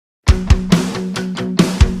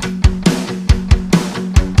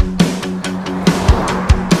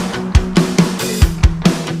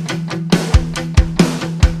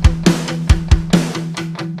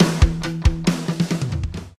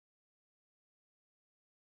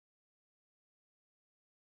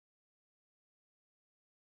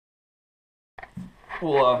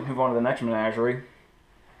We'll move on to the next menagerie,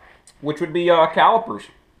 which would be calipers.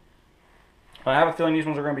 I have a feeling these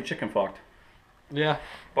ones are going to be chicken fucked. Yeah.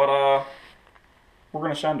 But we're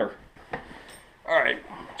going to send her. Alright,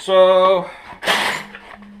 so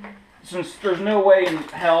since there's no way in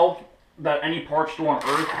hell that any parts still on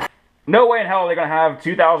Earth, no way in hell they're going to have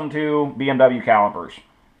 2002 BMW calipers.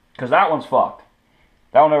 Because that one's fucked.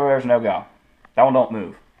 That one over there's no go. That one don't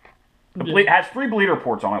move. It has 3 bleeder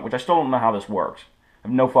ports on it, which I still don't know how this works. I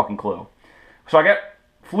have no fucking clue. So I get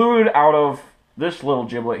fluid out of this little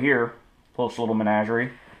giblet here. This little menagerie.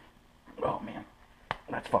 Oh man.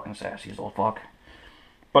 That's fucking sassy as all fuck.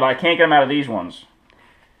 But I can't get them out of these ones.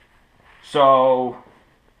 So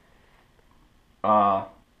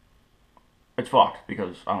it's fucked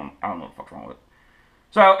because I don't know what the fuck's wrong with it.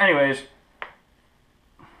 So anyways,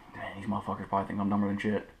 man, these motherfuckers probably think I'm dumber than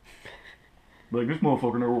shit. Like, this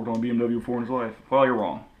motherfucker never worked on a BMW before in his life. Well, you're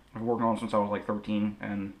wrong. I've worked on them since I was like 13,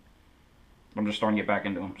 and I'm just starting to get back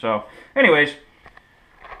into them. So, anyways,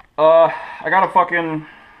 I gotta fucking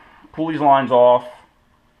pull these lines off,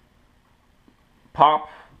 pop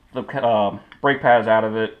the brake pads out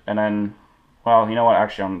of it, and then, well, you know what?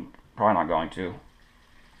 Actually, I'm probably not going to.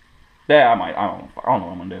 Yeah, I might. I don't know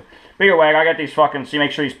what I'm gonna do. But either way, I gotta get these fucking,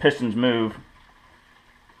 make sure these pistons move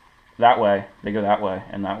that way. They go that way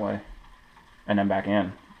and that way. And then back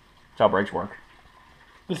in. That's how brakes work.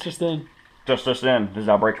 It's just in. Just in. This is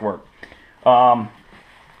how brakes work. And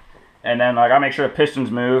then I gotta make sure the pistons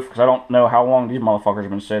move, because I don't know how long these motherfuckers have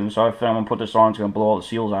been sitting. So if I'm gonna put this on, it's gonna blow all the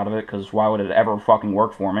seals out of it, because why would it ever fucking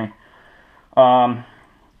work for me? So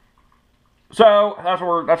that's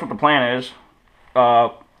what the plan is.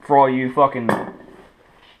 For all you fucking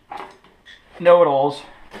know-it-alls.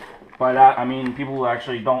 By that I mean people who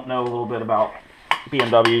actually don't know a little bit about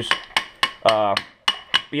BMWs.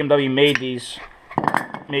 BMW made these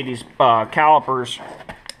calipers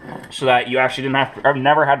so that you actually didn't have to, I've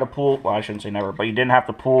never had to pull, well, I shouldn't say never, but you didn't have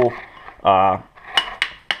to pull the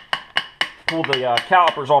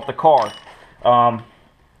calipers off the car. Oh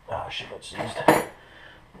shit, that's seized.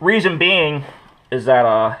 Reason being is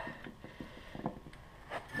that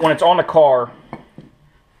when it's on the car,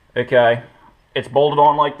 okay, it's bolted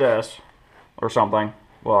on like this or something.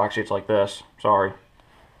 Well, actually it's like this, sorry.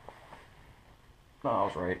 No, I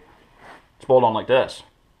was right. It's bolted on like this.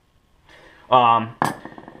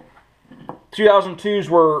 2002s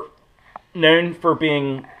were known for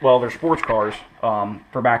being, well, they're sports cars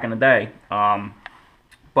for back in the day.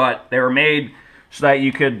 But they were made so that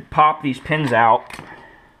you could pop these pins out.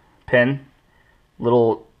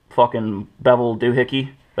 Little fucking bevel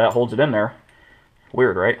doohickey that holds it in there.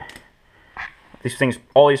 Weird, right? These things,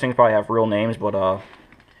 all these things probably have real names, but I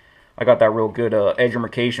got that real good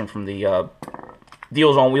edumacation from the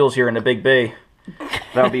Deals on Wheels here in the Big B.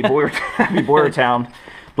 That would be Boyertown,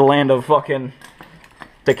 the land of fucking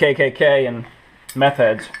the KKK and meth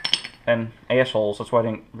heads and assholes. That's why I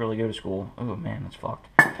didn't really go to school. Oh man, that's fucked.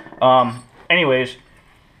 Anyways,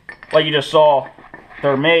 like you just saw,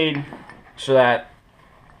 they're made so that.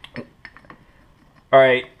 All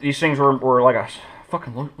right, these things were like a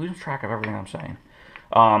fucking lose track of everything I'm saying.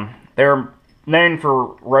 They're known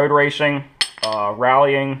for road racing,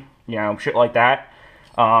 rallying, you know, shit like that.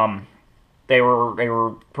 They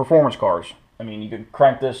were performance cars. I mean, you could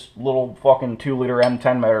crank this little fucking 2-liter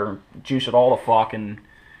M10 motor, juice it all the fuck, and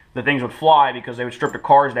the things would fly because they would strip the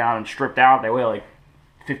cars down and stripped out. They weigh like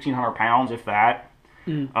 1,500 pounds, if that.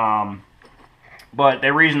 But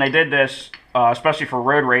the reason they did this, especially for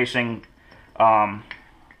road racing, when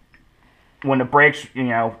the brakes, you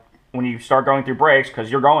know, when you start going through brakes,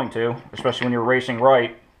 because you're going to, especially when you're racing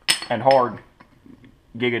right and hard,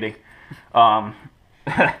 giggity.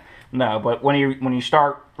 No, but when you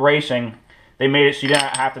start racing, they made it so you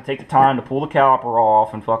didn't have to take the time to pull the caliper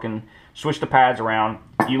off and fucking switch the pads around.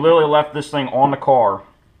 You literally left this thing on the car.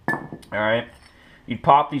 Alright? You'd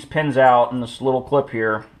pop these pins out in this little clip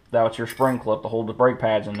here. That's your spring clip to hold the brake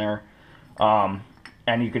pads in there. And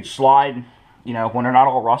you could slide, you know, when they're not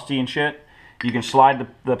all rusty and shit, you can slide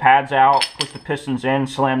the pads out, push the pistons in,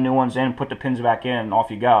 slam new ones in, put the pins back in, and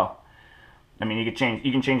off you go. I mean, you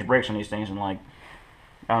can change brakes on these things in like,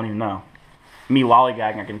 I don't even know. Me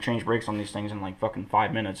lollygagging, I can change brakes on these things in like fucking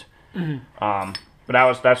 5 minutes. But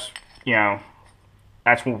that's you know,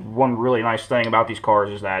 that's one really nice thing about these cars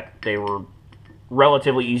is that they were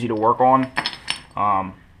relatively easy to work on.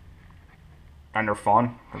 And they're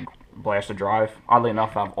fun. They're a blast to drive. Oddly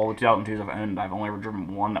enough, out of all the 2002s I've owned, I've only ever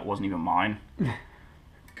driven one that wasn't even mine.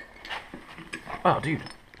 Oh, dude.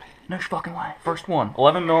 No fucking way. First one.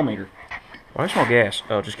 11 millimeter. Why do I smell gas?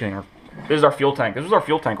 Oh, just kidding. This is our fuel tank. This was our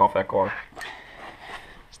fuel tank off that car.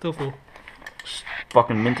 Still full. It's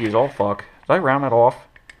fucking minty as all fuck. Did I round that off?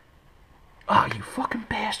 Oh, you fucking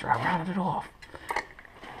bastard. I rounded it off.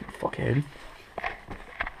 You fuckhead.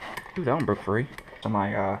 Dude, that one broke free. So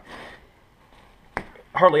my,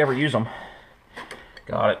 hardly ever use them.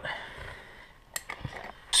 Got it.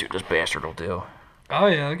 Let's see what this bastard will do. Oh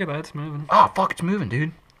yeah, look at that, it's moving. Oh, fuck, it's moving,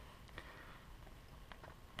 dude.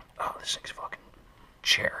 Oh, this thing's fucking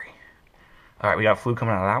cherry. Alright, we got fluid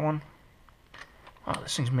coming out of that one. Oh,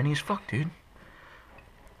 this thing's mini as fuck, dude.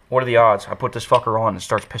 What are the odds? I put this fucker on and it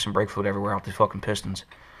starts pissing brake fluid everywhere out these fucking pistons.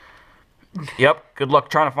 Yep, good luck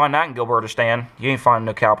trying to find that in Gilbertistan. You ain't finding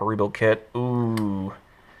no caliper rebuild kit. Ooh.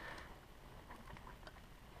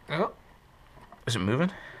 Oh. Is it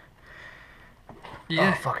moving?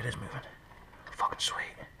 Yeah. Oh, fuck, it is moving. Fucking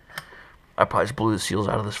sweet. I probably just blew the seals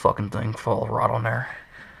out of this fucking thing. Full of rot on there.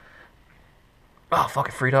 Oh, fuck,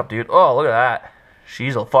 it freed up, dude. Oh, look at that.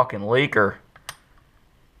 She's a fucking leaker.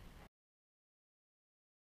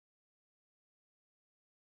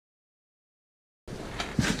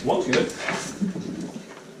 One's good.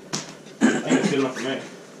 I think it's good enough for me.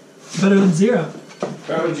 Better than 0.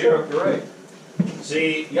 Better than 0, you're right.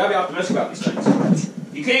 See, you gotta be optimistic about these things.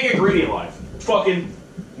 You can't get greedy in life. Fucking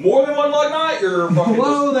more than one lug nut, you're fucking.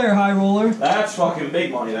 Whoa there, high roller. That's fucking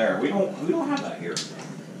big money there. We don't have that here.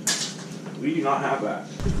 We do not have that.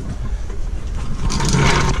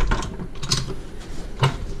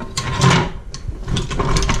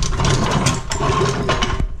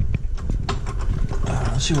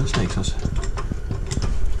 Let's see where this takes us.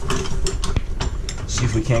 See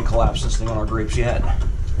if we can't collapse this thing on our grapes yet.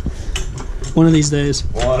 One of these days.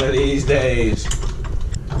 One of these days.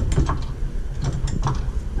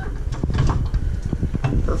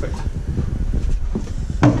 Perfect.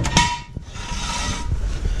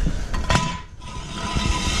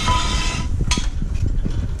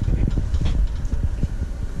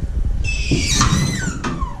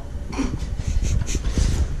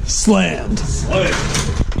 Slammed.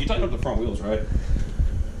 You tightened up the front wheels, right?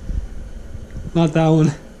 Not that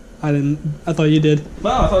one. I didn't. I thought you did.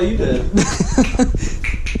 No, I thought you did.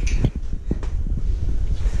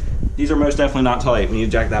 These are most definitely not tight. We need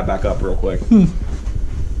to jack that back up real quick.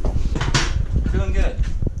 Feeling good.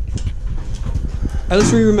 At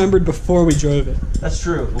least we remembered before we drove it. That's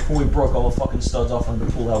true. Before we broke all the fucking studs off and to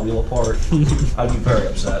pull that wheel apart, I'd be very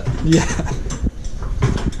upset. Yeah.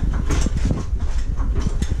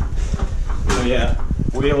 So yeah,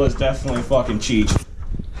 wheel is definitely fucking cheap.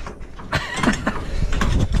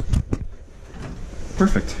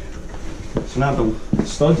 Perfect. So now the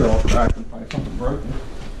studs are all cracked and probably something broken.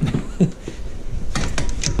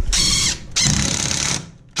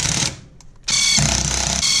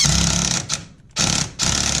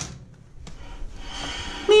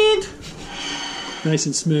 Neat. Nice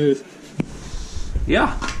and smooth.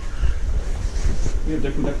 Yeah. We have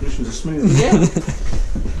different definitions of smooth. Yeah.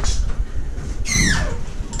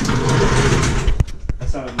 I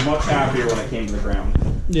sounded much happier when I came to the ground.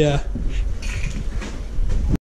 Yeah.